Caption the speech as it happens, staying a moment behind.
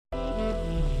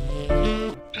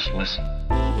Just listen.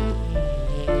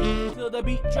 Till the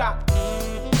beat drop.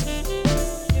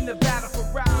 In the battle for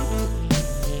round.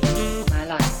 My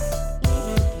life.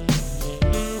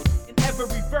 In every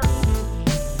verse.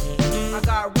 I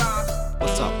got rhymes.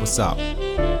 What's up?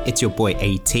 It's your boy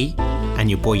AT and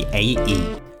your boy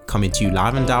AE coming to you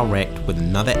live and direct with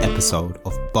another episode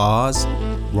of Bars,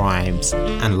 Rhymes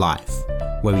and Life,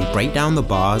 where we break down the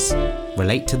bars,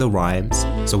 relate to the rhymes,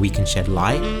 so we can shed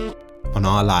light on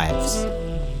our lives.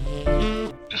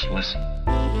 Just listen.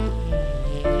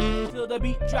 Till the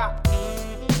beat drop.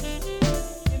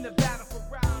 In the battle for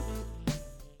round.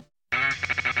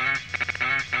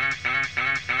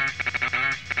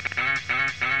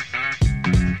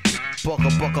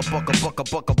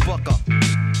 Bucka.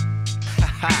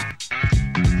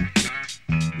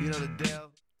 You know the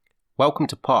deal. Welcome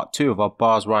to part 2 of our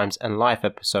Bars, Rhymes and Life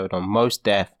episode on Mos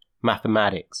Def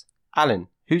Mathematics. Alan,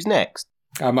 who's next?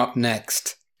 I'm up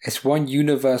next. It's one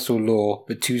universal law,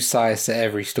 but two sides to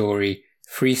every story.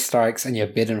 3 strikes and you're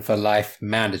bidden for life,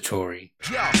 mandatory.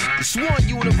 Yo, it's one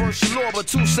universal law, but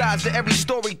 2 sides to every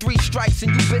story. 3 strikes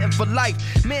and you bitten for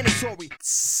life, mandatory.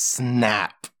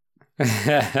 Snap.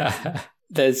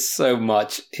 There's so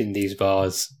much in these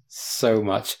bars. So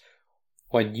much.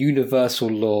 One universal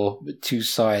law, but 2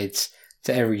 sides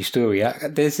to every story.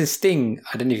 There's this thing,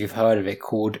 I don't know if you've heard of it,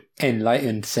 called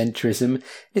enlightened centrism.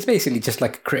 It's basically just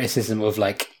like a criticism of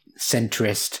like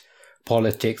centrist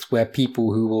politics, where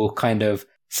people who will kind of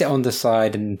sit on the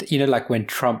side and, you know, like when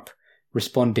Trump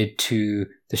responded to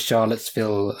the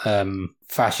Charlottesville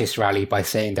fascist rally by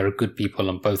saying there are good people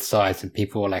on both sides, and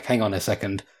people were like, hang on a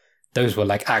second, those were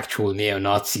like actual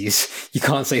neo-Nazis. You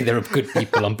can't say there are good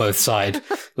people on both sides.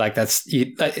 Like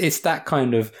it's that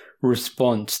kind of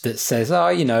response that says, oh,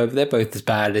 you know, they're both as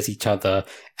bad as each other.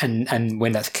 And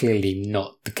when that's clearly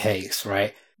not the case,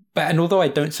 right? And although I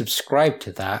don't subscribe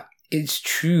to that, it's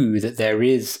true that there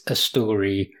is a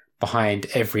story behind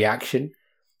every action.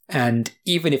 And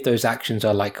even if those actions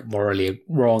are like morally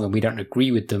wrong and we don't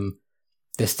agree with them,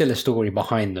 there's still a story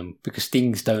behind them, because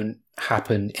things don't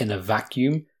happen in a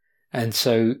vacuum. And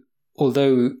so,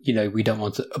 although, you know, we don't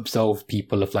want to absolve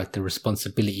people of like the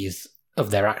responsibilities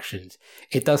of their actions,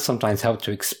 it does sometimes help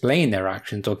to explain their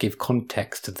actions or give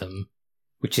context to them,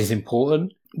 which is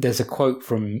important. There's a quote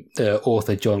from the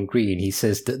author John Green. He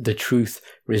says that the truth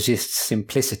resists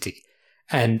simplicity.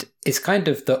 And it's kind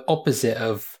of the opposite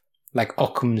of like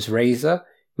Occam's razor,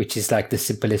 which is like the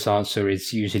simplest answer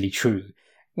is usually true,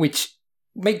 which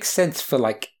makes sense for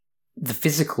like the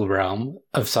physical realm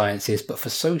of sciences, but for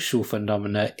social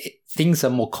phenomena, things are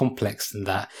more complex than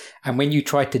that. And when you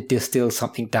try to distill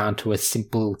something down to a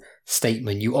simple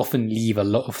statement, you often leave a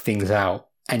lot of things out.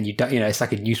 And you don't, you know, it's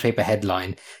like a newspaper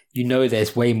headline. You know,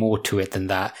 there's way more to it than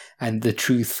that. And the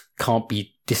truth can't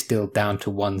be distilled down to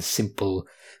one simple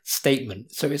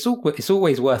statement. So it's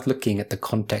always worth looking at the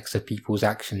context of people's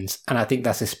actions. And I think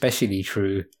that's especially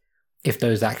true if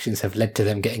those actions have led to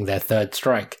them getting their 3rd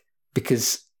strike.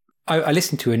 Because I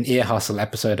listened to an Ear Hustle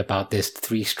episode about this,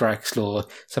 3 strikes law.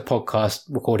 It's a podcast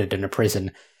recorded in a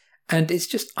prison. And it's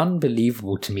just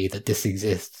unbelievable to me that this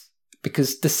exists.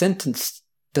 Because the sentence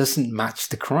doesn't match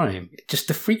the crime. Just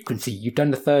the frequency. You've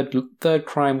done the third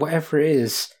crime, whatever it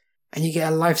is, and you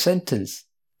get a life sentence.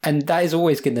 And that is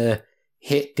always going to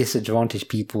hit disadvantaged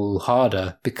people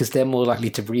harder because they're more likely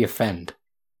to reoffend.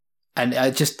 And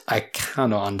I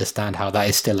cannot understand how that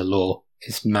is still a law.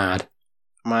 It's mad.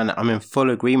 Man, I'm in full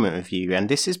agreement with you. And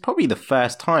this is probably the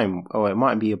first time, or it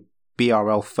might be a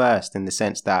BRL first, in the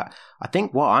sense that I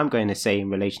think what I'm going to say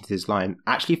in relation to this line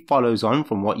actually follows on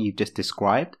from what you've just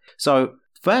described. So,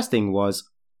 first thing was,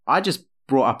 I just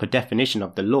brought up a definition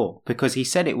of the law because he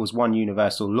said it was one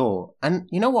universal law. And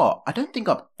you know what? I don't think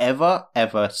I've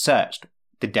ever searched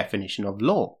the definition of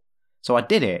law. So I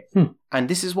did it. And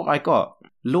this is what I got.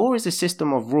 Law is a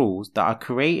system of rules that are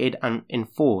created and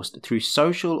enforced through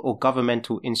social or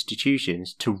governmental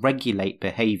institutions to regulate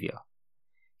behavior.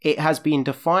 It has been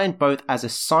defined both as a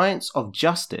science of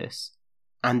justice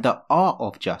and the art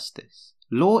of justice.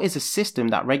 Law is a system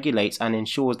that regulates and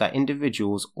ensures that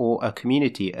individuals or a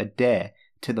community adhere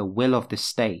to the will of the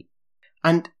state.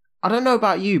 And I don't know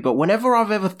about you, but whenever I've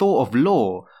ever thought of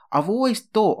law, I've always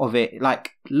thought of it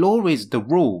like law is the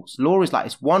rules. Law is like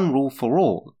it's one rule for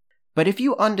all. But if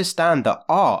you understand the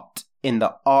art in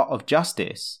the art of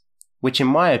justice, which in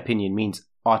my opinion means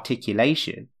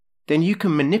articulation, then you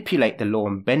can manipulate the law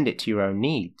and bend it to your own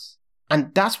needs.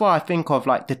 And that's why I think of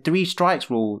like the 3 strikes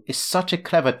rule is such a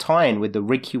clever tie-in with the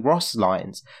Ricky Ross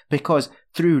lines, because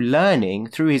through learning,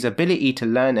 through his ability to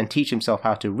learn and teach himself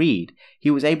how to read,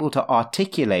 he was able to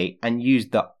articulate and use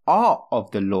the art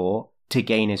of the law to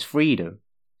gain his freedom.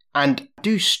 And I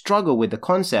do struggle with the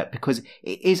concept because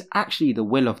it is actually the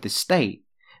will of the state.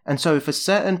 And so if a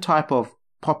certain type of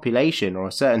population or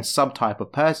a certain subtype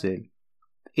of person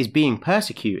is being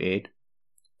persecuted,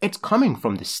 it's coming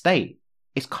from the state.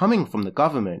 It's coming from the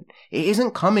government. It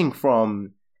isn't coming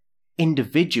from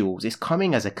individuals. It's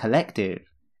coming as a collective.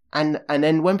 And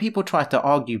then when people try to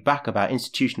argue back about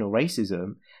institutional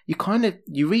racism,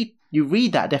 you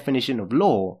read that definition of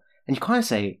law and you kind of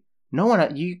say, none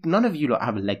of you lot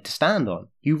have a leg to stand on.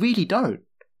 You really don't.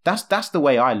 That's the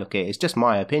way I look at it. It's just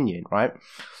my opinion, right?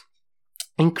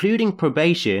 Including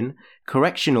probation,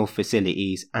 correctional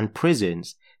facilities, and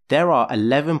prisons, there are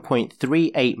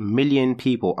 11.38 million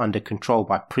people under control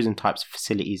by prison types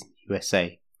facilities in the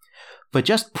USA. For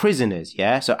just prisoners,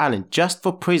 yeah? So Alan, just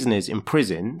for prisoners in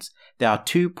prisons, there are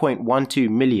 2.12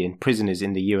 million prisoners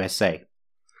in the USA.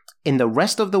 In the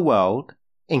rest of the world,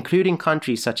 including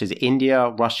countries such as India,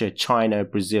 Russia, China,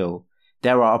 Brazil,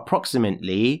 there are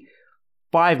approximately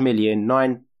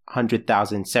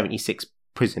 5,900,076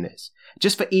 prisoners.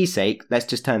 Just for ease sake, let's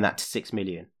just turn that to 6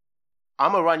 million.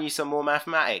 I'm going to run you some more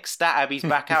mathematics. Stat Abby's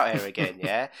back out here again,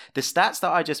 yeah? The stats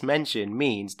that I just mentioned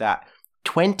means that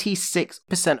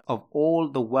 26% of all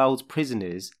the world's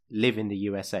prisoners live in the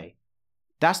USA.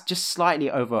 That's just slightly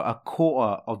over a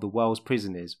quarter of the world's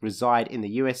prisoners reside in the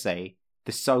USA,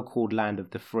 the so-called land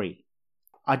of the free.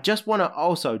 I just want to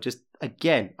also I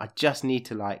just need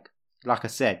to like I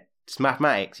said, it's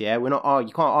mathematics, yeah? You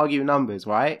can't argue numbers,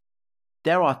 right?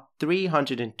 There are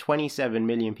 327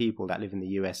 million people that live in the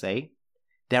USA.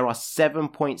 There are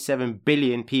 7.7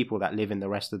 billion people that live in the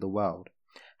rest of the world.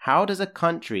 How does a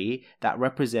country that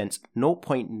represents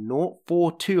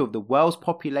 0.042 of the world's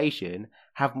population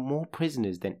have more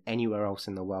prisoners than anywhere else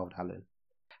in the world, Alan?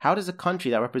 How does a country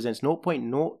that represents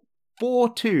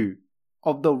 0.042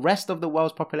 of the rest of the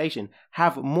world's population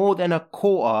have more than a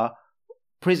quarter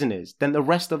prisoners than the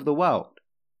rest of the world?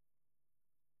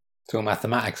 It's all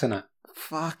mathematics, isn't it?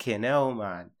 Fucking hell,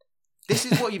 man. This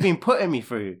is what you've been putting me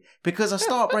through, because I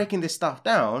start breaking this stuff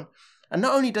down, and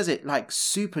not only does it like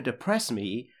super depress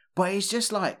me, but it's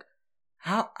just like,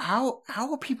 how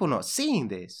are people not seeing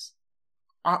this?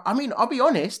 I mean, I'll be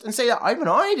honest and say that even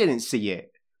I didn't see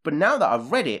it, but now that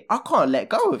I've read it, I can't let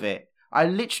go of it. I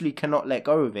literally cannot let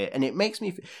go of it, and it makes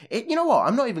me. You know what?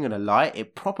 I'm not even gonna lie.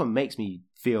 It proper makes me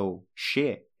feel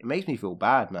shit. It makes me feel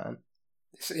bad, man.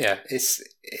 Yeah, it's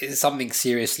something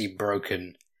seriously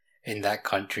broken in that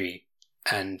country,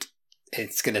 and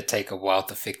it's going to take a while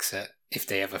to fix it, if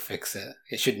they ever fix it.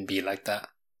 It shouldn't be like that.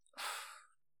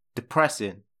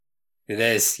 Depressing. It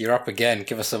is. You're up again.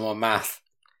 Give us some more math.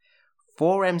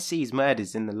 4 MCs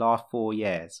murders in the last 4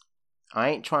 years. I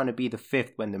ain't trying to be the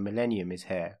 5th when the millennium is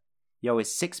here. Yo,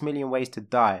 it's 6 million ways to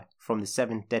die from the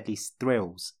 7 deadly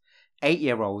thrills.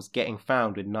 8-year-olds getting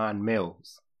found with 9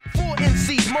 mils. 4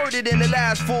 MCs murdered in the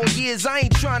last 4 years. I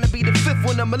ain't trying to be the 5th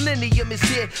when the millennium is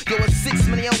here. Yo, it's 6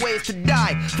 million ways to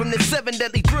die from the 7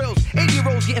 deadly thrills.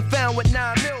 8-year-olds getting found with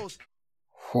 9 mils.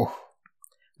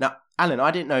 Now, Alan,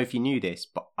 I didn't know if you knew this,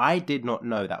 but I did not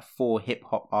know that 4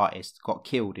 hip-hop artists got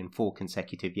killed in 4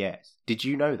 consecutive years. Did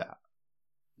you know that?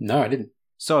 No, I didn't.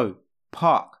 So,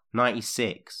 Park,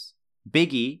 96.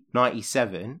 Biggie,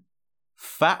 97.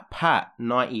 Fat Pat,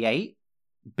 98.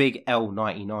 Big L,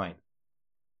 99.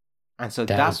 And so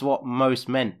that's what Mos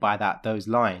meant by those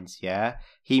lines, yeah?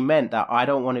 He meant that I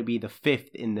don't want to be the 5th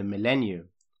in the millennium,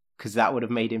 because that would have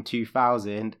made him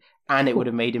 2000, and it would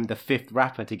have made him the 5th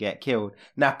rapper to get killed.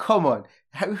 Now, come on.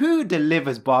 Who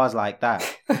delivers bars like that?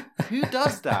 Who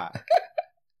does that?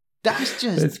 That's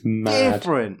just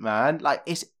different, man. Like,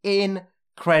 it's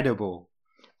incredible.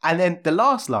 And then the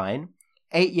last line,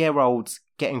 8-year-olds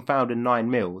getting found in 9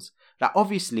 mils. Like,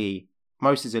 obviously,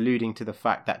 Mos is alluding to the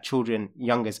fact that children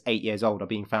young as 8 years old are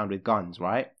being found with guns,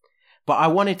 right? But I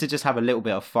wanted to just have a little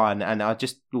bit of fun, and I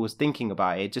just was thinking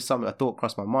about it. Just something a thought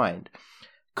crossed my mind.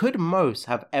 Could Mos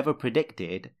have ever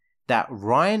predicted that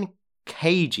Ryan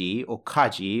Kaji, or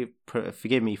Kaji,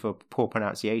 forgive me for poor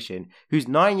pronunciation, he's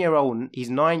 9 year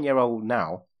old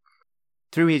now,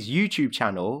 through his YouTube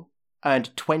channel,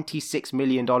 earned $26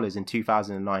 million in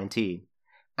 2019,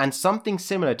 and something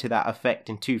similar to that effect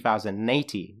in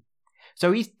 2018.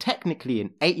 So he's technically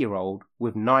an 8-year-old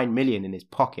with 9 million in his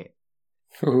pocket.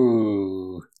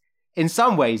 Ooh. In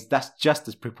some ways, that's just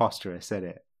as preposterous, isn't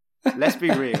it? Let's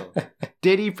be real.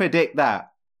 Did he predict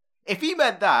that? If he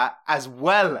meant that, as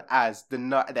well as the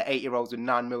 8-year-olds with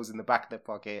 9 mils in the back of their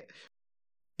pocket,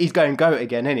 he's going GOAT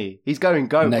again, isn't he? He's going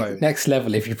GOAT mode. Next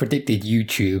level, if you predicted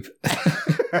YouTube.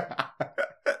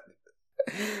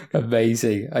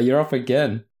 Amazing. You're up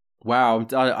again. Wow,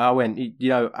 I went,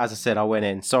 as I said, I went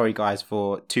in. Sorry, guys,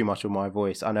 for too much of my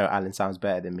voice. I know Alan sounds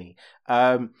better than me.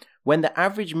 When the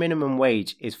average minimum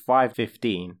wage is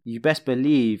 $5.15, you best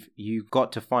believe you've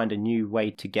got to find a new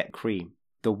way to get cream.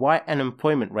 The white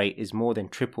unemployment rate is more than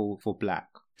triple for black.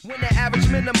 When the average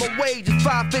minimum wage is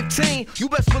 $5.15, you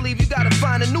best believe you gotta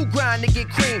find a new grind to get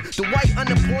cream. The white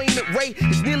unemployment rate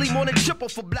is nearly more than triple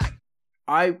for black.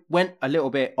 I went a little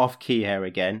bit off key here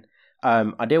again.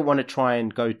 I didn't want to try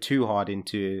and go too hard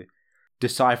into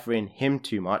deciphering him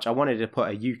too much. I wanted to put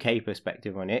a UK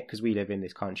perspective on it because we live in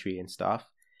this country and stuff.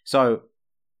 So,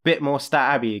 bit more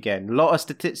Stat Abby again. Lot of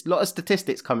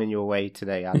statistics coming your way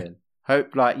today, Alan.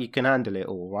 Hope you can handle it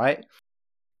all, right?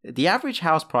 The average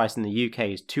house price in the UK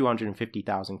is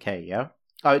 250,000 yeah?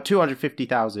 Oh,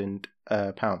 250,000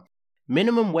 pound.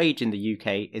 Minimum wage in the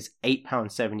UK is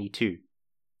 £8.72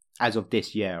 as of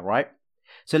this year, right?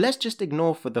 So let's just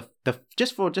ignore for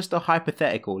just a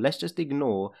hypothetical, let's just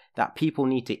ignore that people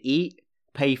need to eat,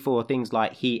 pay for things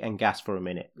like heat and gas for a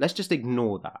minute. Let's just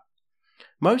ignore that.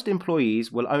 Most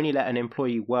employees will only let an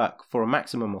employee work for a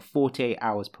maximum of 48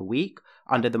 hours per week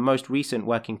under the most recent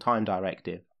Working Time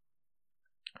Directive.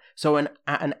 So at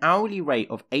an hourly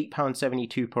rate of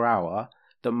 £8.72 per hour,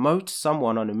 the most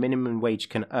someone on a minimum wage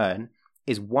can earn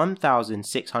is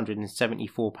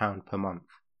 £1,674 per month.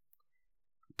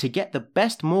 To get the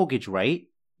best mortgage rate,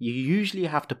 you usually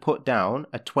have to put down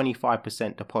a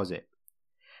 25% deposit.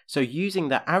 So using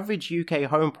the average UK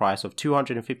home price of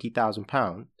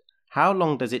 £250,000, how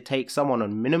long does it take someone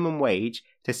on minimum wage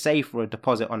to save for a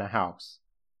deposit on a house?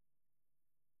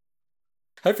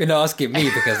 Hope you're not asking me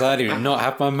because I do not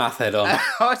have my math head on.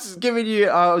 I was giving you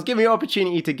an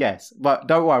opportunity to guess, but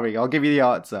don't worry, I'll give you the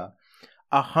answer.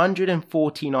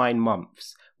 149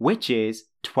 months, which is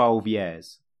 12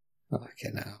 years. Okay,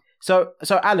 now. So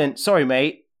Alan, sorry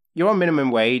mate, you're on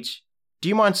minimum wage. Do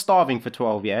you mind starving for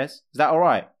 12 years? Is that all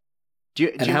right?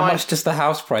 How much does the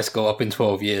house price go up in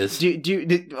 12 years?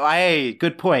 Hey,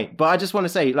 good point. But I just want to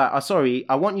say, sorry,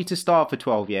 I want you to starve for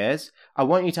 12 years. I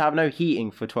want you to have no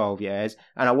heating for 12 years.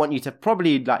 And I want you to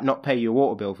probably not pay your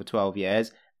water bill for 12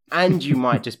 years. And you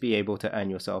might just be able to earn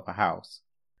yourself a house.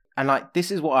 And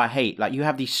this is what I hate. You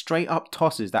have these straight up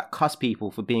tossers that cuss people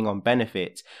for being on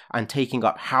benefits and taking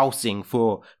up housing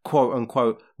for quote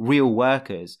unquote real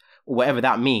workers or whatever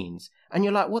that means. And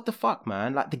you're like, what the fuck,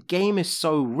 man? The game is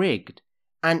so rigged.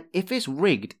 And if it's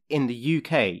rigged in the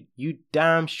UK, you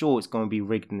damn sure it's going to be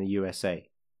rigged in the USA.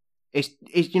 It's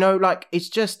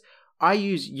just, I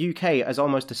use UK as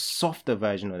almost a softer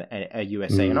version of a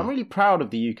USA. And I'm really proud of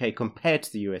the UK compared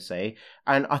to the USA.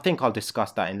 And I think I'll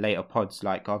discuss that in later pods.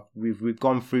 We've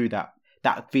gone through that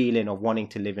feeling of wanting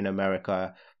to live in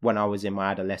America when I was in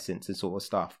my adolescence and sort of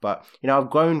stuff. But, I've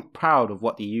grown proud of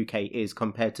what the UK is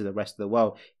compared to the rest of the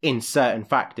world in certain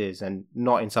factors and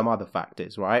not in some other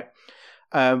factors, right?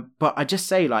 But I just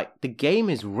say, the game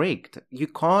is rigged. You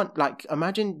can't,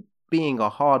 imagine being a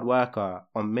hard worker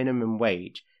on minimum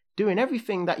wage, doing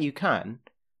everything that you can,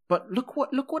 but look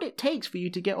what it takes for you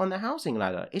to get on the housing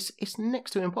ladder. It's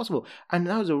next to impossible. And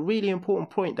that was a really important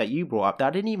point that you brought up that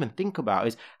I didn't even think about,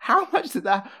 is how much did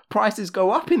that prices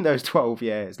go up in those 12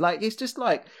 years? It's just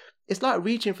it's like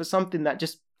reaching for something that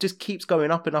just keeps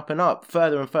going up and up and up,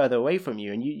 further and further away from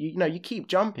you. And you keep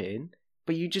jumping,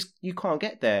 but you can't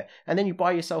get there. And then you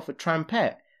buy yourself a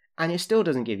trampette and it still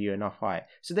doesn't give you enough height.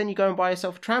 So then you go and buy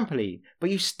yourself a trampoline,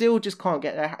 but you still just can't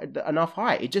get enough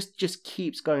height. It just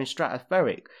keeps going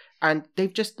stratospheric. And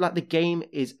they've just, the game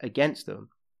is against them.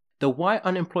 The white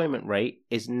unemployment rate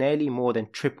is nearly more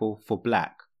than triple for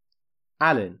black.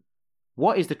 Alan,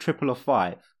 what is the triple of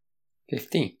 5?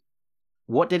 15.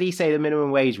 What did he say the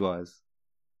minimum wage was?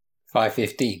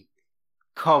 5.15.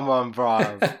 Come on,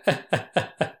 bruv.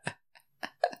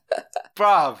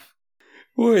 Bruv.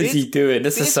 What is he doing?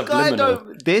 This is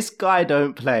subliminal. This guy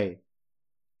don't play.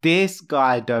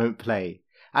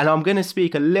 And I'm going to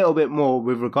speak a little bit more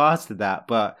with regards to that,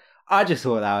 but I just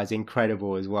thought that was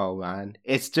incredible as well, man.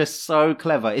 It's just so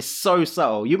clever. It's so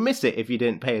subtle. You miss it if you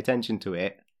didn't pay attention to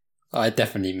it. I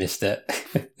definitely missed it.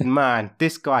 Man,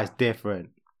 this guy's different.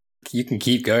 You can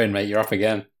keep going, mate. You're up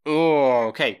again. Oh,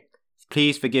 okay.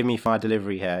 Please forgive me for my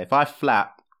delivery here. If I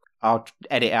flap, I'll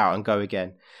edit out and go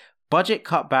again. Budget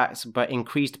cutbacks but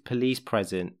increased police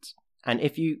presence. And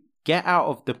if you get out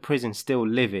of the prison still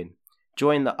living,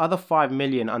 join the other 5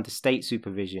 million under state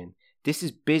supervision. This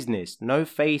is business, no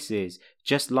faces,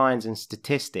 just lines and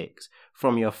statistics.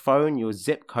 From your phone, your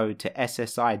zip code to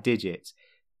SSI digits.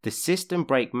 The system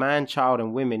break man, child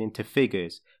and women into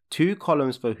figures. 2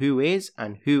 columns for who is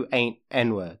and who ain't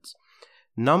N-words.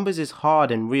 Numbers is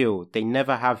hard and real, they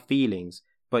never have feelings.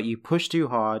 but you push too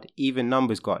hard, even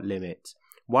numbers got limits.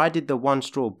 Why did the one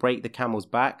straw break the camel's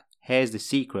back? Here's the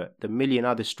secret, the million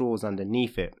other straws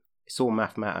underneath it. It's all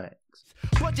mathematics.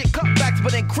 Budget cutbacks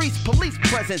but increased police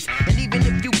presence. And even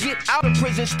if you get out of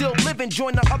prison, still living,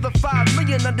 join the other 5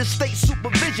 million under state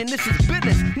supervision. This is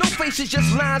business. No faces,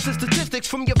 just lines and statistics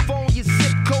from your phone, your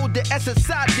zip code, the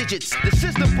SSI digits. The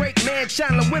system break man,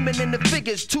 child, and women in the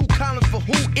figures. 2 columns for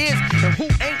who is and who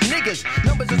ain't niggas.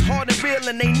 Numbers is hard and real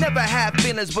and they never have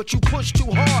feelings. But you push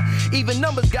too hard, even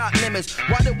numbers got limits.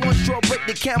 Why did one straw break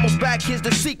the camel's back? Here's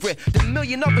the secret. The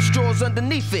million other straws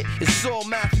underneath it. It's all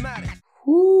mathematics.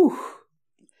 Whew.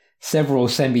 Several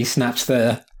semi-snaps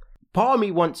there. Part of me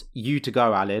wants you to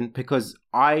go, Alan, because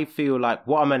I feel like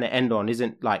what I'm going to end on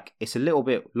isn't like, it's a little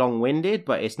bit long-winded,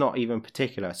 but it's not even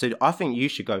particular. So I think you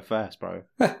should go first, bro.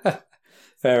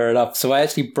 Fair enough. So I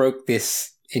actually broke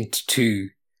this into 2.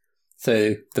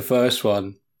 So the first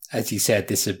one, as you said,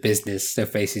 this is a business. No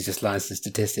faces, just lines and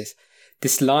statistics.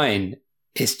 This line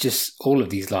is just, all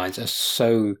of these lines are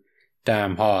so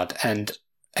damn hard. And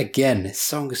again, this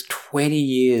song is 20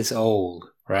 years old.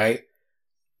 Right?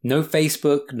 No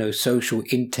Facebook, no social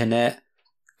internet.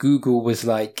 Google was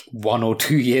like 1 or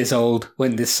 2 years old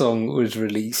when this song was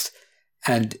released.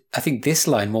 And I think this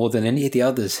line, more than any of the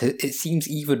others, it seems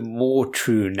even more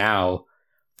true now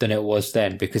than it was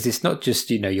then. Because it's not just,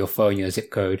 your phone, your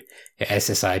zip code, your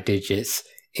SSI digits.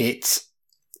 It's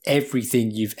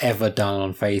everything you've ever done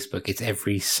on Facebook. It's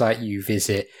every site you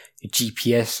visit, your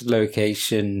GPS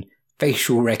location,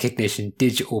 facial recognition,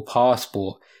 digital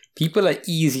passport. People are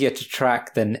easier to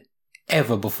track than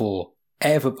ever before.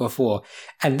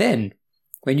 And then,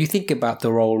 when you think about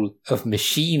the role of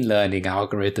machine learning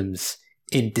algorithms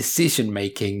in decision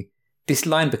making, this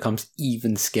line becomes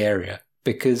even scarier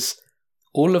because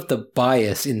all of the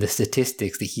bias in the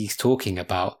statistics that he's talking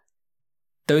about,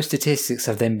 those statistics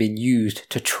have then been used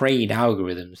to train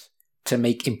algorithms to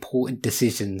make important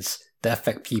decisions that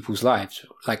affect people's lives,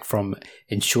 like from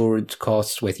insurance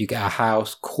costs, whether you get a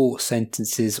house, court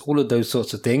sentences, all of those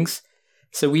sorts of things.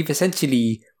 So we've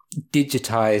essentially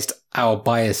digitized our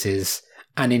biases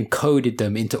and encoded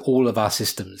them into all of our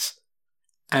systems.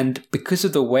 And because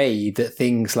of the way that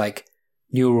things like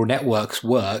neural networks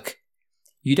work,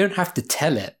 you don't have to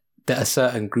tell it that a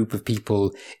certain group of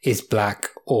people is black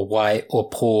or white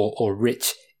or poor or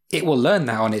rich. It will learn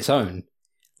that on its own.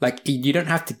 Like, you don't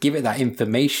have to give it that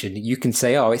information. You can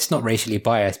say, oh, it's not racially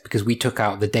biased because we took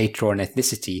out the data on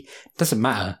ethnicity. It doesn't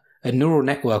matter. A neural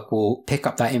network will pick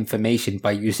up that information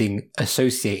by using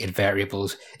associated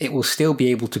variables. It will still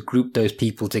be able to group those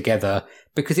people together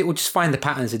because it will just find the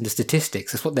patterns in the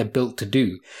statistics. That's what they're built to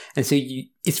do. And so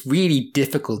it's really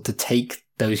difficult to take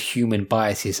those human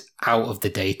biases out of the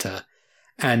data.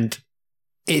 And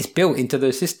it's built into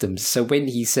those systems. So when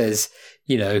he says,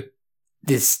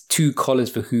 there's 2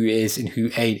 columns for who is and who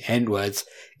ain't N-words,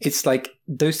 it's like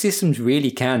those systems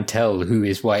really can tell who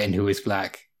is white and who is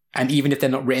black. And even if they're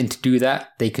not written to do that,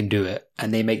 they can do it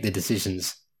and they make the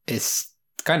decisions. It's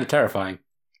kind of terrifying.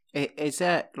 Is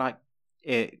that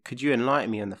could you enlighten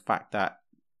me on the fact that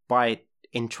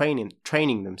in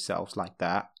training themselves like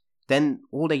that, then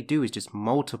all they do is just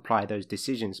multiply those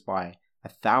decisions by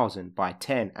 1,000, by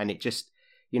 10, and it just,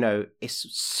 it's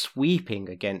sweeping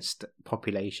against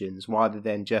populations rather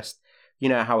than just,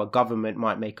 how a government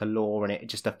might make a law and it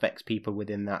just affects people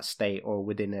within that state or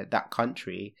within that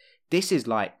country. This is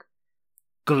like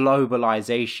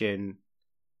globalization,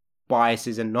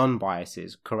 biases and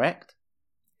non-biases, correct?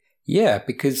 Yeah,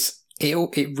 because it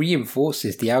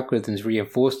reinforces, the algorithms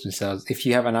reinforce themselves. If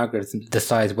you have an algorithm that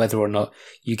decides whether or not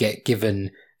you get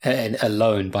given a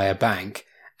loan by a bank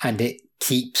and it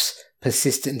keeps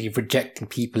persistently rejecting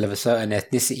people of a certain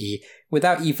ethnicity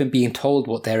without even being told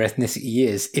what their ethnicity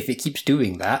is, if it keeps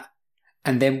doing that,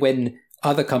 and then when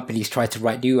other companies try to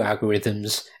write new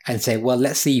algorithms and say, well,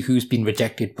 let's see who's been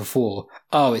rejected before.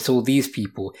 Oh, it's all these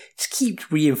people. Just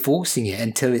keep reinforcing it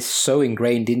until it's so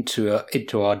ingrained into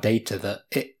our data that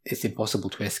it's impossible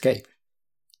to escape.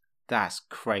 That's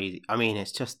crazy. I mean,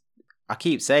 it's just, I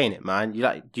keep saying it, man.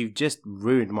 You've just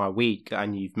ruined my week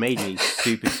and you've made me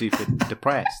super, super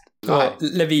depressed. Well,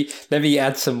 let me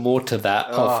add some more to that.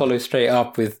 I'll follow straight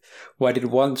up with, why did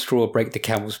one straw break the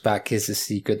camel's back? Here's the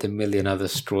secret, the million other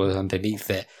straws underneath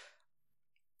it.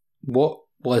 What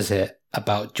was it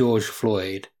about George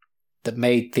Floyd that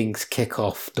made things kick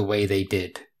off the way they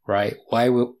did, right?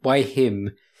 Why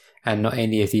him and not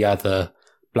any of the other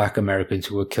Black Americans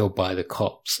who were killed by the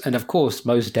cops? And of course,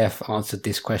 Mos Def answered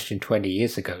this question 20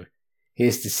 years ago.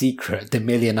 Here's the secret, the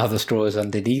million other straws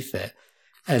underneath it.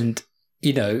 And,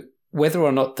 whether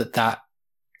or not that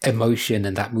emotion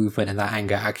and that movement and that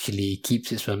anger actually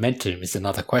keeps its momentum is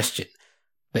another question.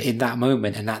 But in that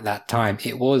moment and at that time,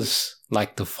 it was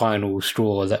like the final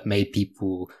straw that made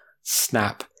people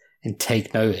snap and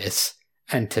take notice,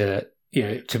 and to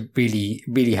really,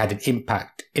 really had an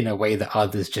impact in a way that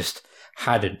others just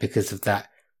hadn't because of that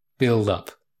build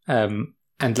up.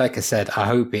 And like I said, I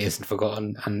hope it isn't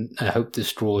forgotten, and I hope the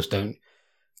straws don't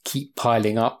keep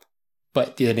piling up.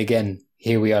 But then again,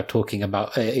 here we are talking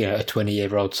about a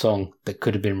 20-year-old song that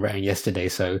could have been written yesterday,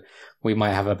 so we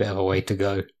might have a bit of a way to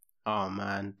go. Oh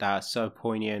man, that's so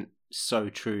poignant, so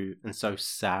true, and so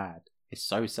sad. It's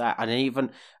so sad. And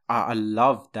even I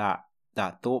love that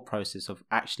thought process of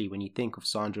actually, when you think of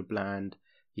Sandra Bland,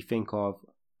 you think of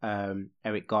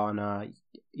Eric Garner,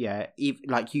 yeah, even,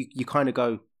 like you kind of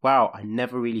go, wow, I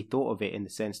never really thought of it in the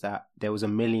sense that there was a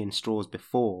million straws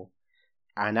before,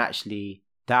 and actually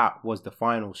that was the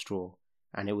final straw,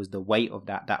 and it was the weight of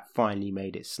that finally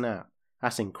made it snap.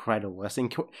 That's incredible.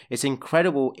 It's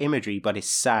incredible imagery, but it's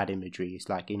sad imagery. It's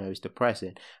like, it's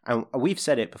depressing. And we've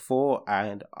said it before,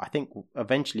 and I think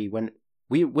eventually when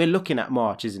we're looking at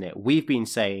March, isn't it? We've been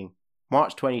saying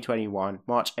March 2021,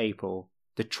 March, April,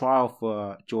 the trial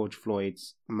for George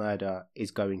Floyd's murder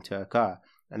is going to occur,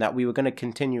 and that we were going to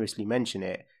continuously mention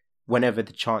it whenever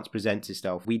the chance presents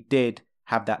itself. We did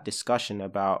have that discussion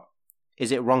about,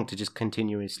 is it wrong to just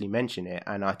continuously mention it?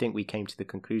 And I think we came to the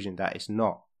conclusion that it's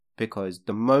not, because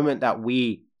the moment that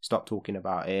we stop talking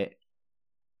about it,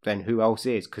 then who else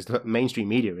is? Because the mainstream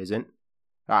media isn't.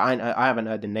 I haven't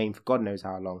heard the name for God knows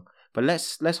how long. But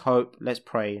let's hope, let's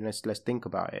pray, and let's think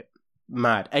about it.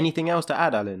 Mad. Anything else to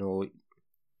add, Alan? Or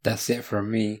that's it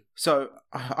from me. So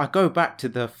I go back to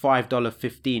the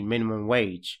 $5.15 minimum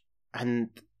wage, and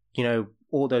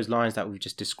all those lines that we've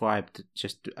just described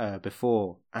just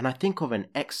before, and I think of an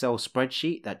Excel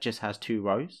spreadsheet that just has 2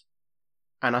 rows,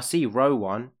 and I see row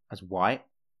 1 as white,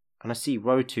 and I see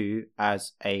row 2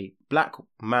 as a black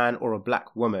man or a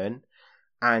black woman,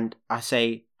 and I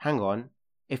say, hang on,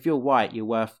 if you're white, you're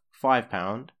worth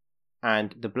 £5,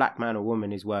 and the black man or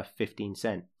woman is worth 15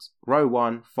 cents. Row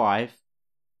 1, 5.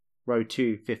 Row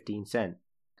 2, 15 cents.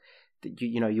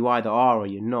 You either are or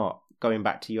you're not. Going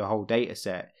back to your whole data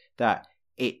set, that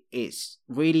it's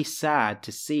really sad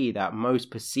to see that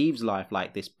most perceives life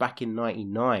like this back in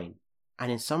 99.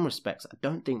 And in some respects, I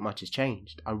don't think much has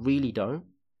changed. I really don't.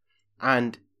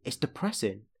 And it's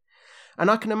depressing. And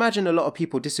I can imagine a lot of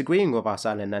people disagreeing with us,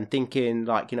 Alan, and thinking,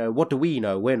 like, what do we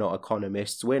know? We're not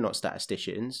economists. We're not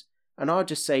statisticians. And I'll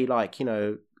just say, like,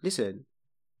 listen,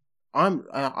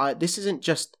 this isn't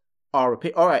just our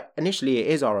opinion. All right, initially it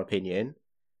is our opinion,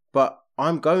 but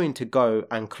I'm going to go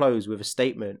and close with a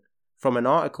statement from an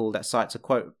article that cites a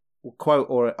quote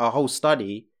or a whole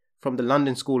study from the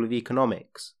London School of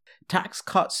Economics. Tax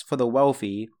cuts for the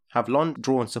wealthy have long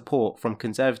drawn support from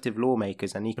conservative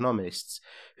lawmakers and economists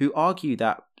who argue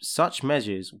that such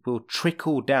measures will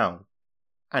trickle down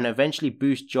and eventually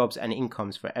boost jobs and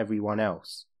incomes for everyone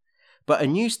else. But a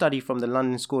new study from the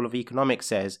London School of Economics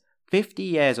says 50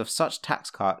 years of such tax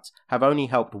cuts have only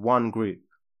helped one group,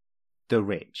 the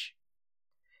rich.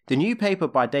 The new paper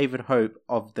by David Hope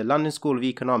of the London School of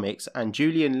Economics and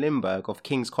Julian Lindberg of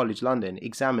King's College London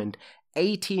examined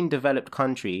 18 developed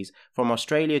countries from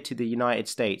Australia to the United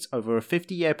States over a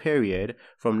 50-year period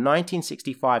from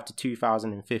 1965 to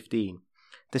 2015.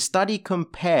 The study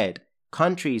compared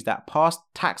countries that passed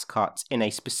tax cuts in a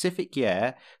specific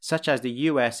year, such as the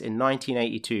US in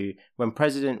 1982 when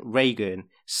President Reagan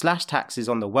slashed taxes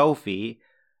on the wealthy,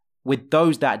 with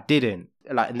those that didn't,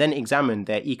 and then examined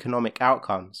their economic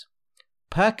outcomes.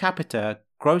 Per capita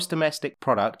gross domestic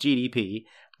product, GDP,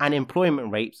 and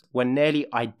employment rates were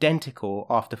nearly identical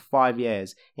after 5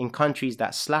 years in countries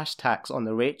that slashed tax on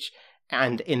the rich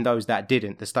and in those that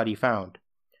didn't, the study found.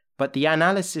 But the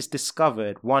analysis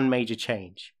discovered one major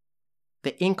change.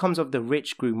 The incomes of the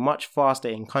rich grew much faster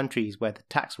in countries where the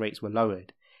tax rates were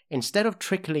lowered. Instead of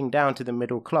trickling down to the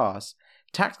middle class,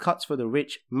 tax cuts for the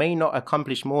rich may not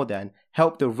accomplish more than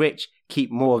help the rich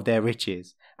keep more of their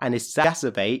riches and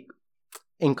exacerbate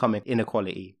income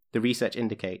inequality, the research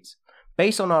indicates.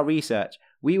 Based on our research,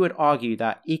 we would argue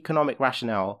that economic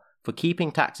rationale for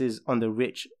keeping taxes on the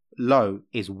rich low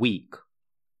is weak.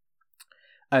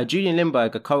 Julian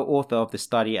Lindberg, a co-author of the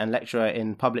study and lecturer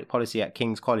in public policy at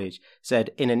King's College,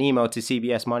 said in an email to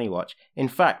CBS Moneywatch, in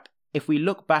fact, if we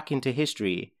look back into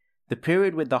history, the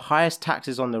period with the highest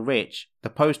taxes on the rich, the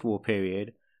post-war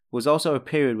period, was also a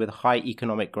period with high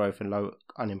economic growth and low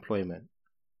unemployment.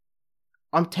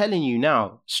 I'm telling you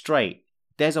now, straight,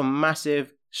 there's a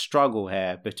massive struggle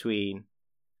here between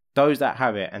those that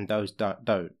have it and those that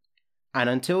don't. And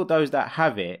until those that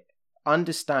have it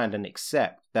understand and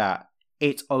accept that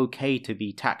it's okay to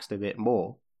be taxed a bit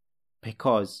more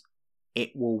because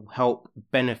it will help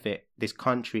benefit this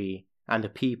country and the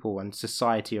people and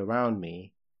society around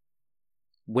me,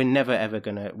 we're never ever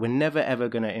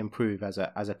gonna improve as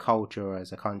a culture or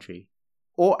as a country,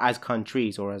 or as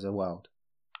countries or as a world.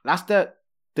 That's the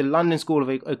London School of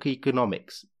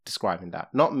Economics describing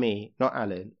that. Not me, not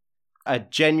Alan. A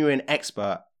genuine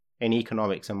expert in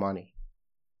economics and money.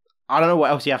 I don't know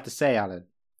what else you have to say, Alan.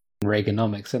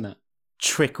 Reaganomics, isn't it?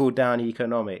 Trickle down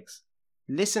economics.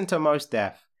 Listen to Mos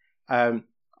Def. I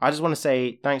just want to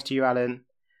say thanks to you, Alan.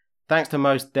 Thanks to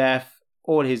Mos Def,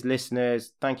 all his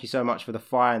listeners. Thank you so much for the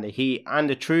fire and the heat and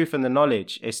the truth and the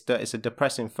knowledge. It's a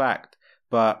depressing fact,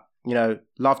 but you know,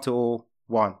 love to all.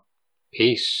 One.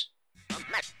 Peace.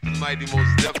 Mighty Mos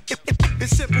Def.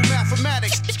 It's simple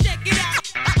mathematics. Check it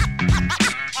out.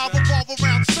 I'll revolve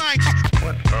around science.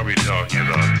 What are we talking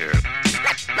about here?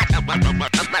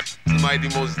 Mighty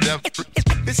Mos Def.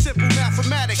 It's simple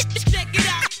mathematics. Check it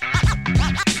out.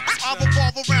 I'll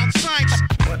revolve around science.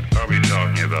 What are we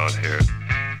talking about here?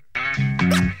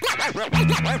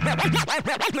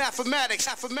 Mathematics.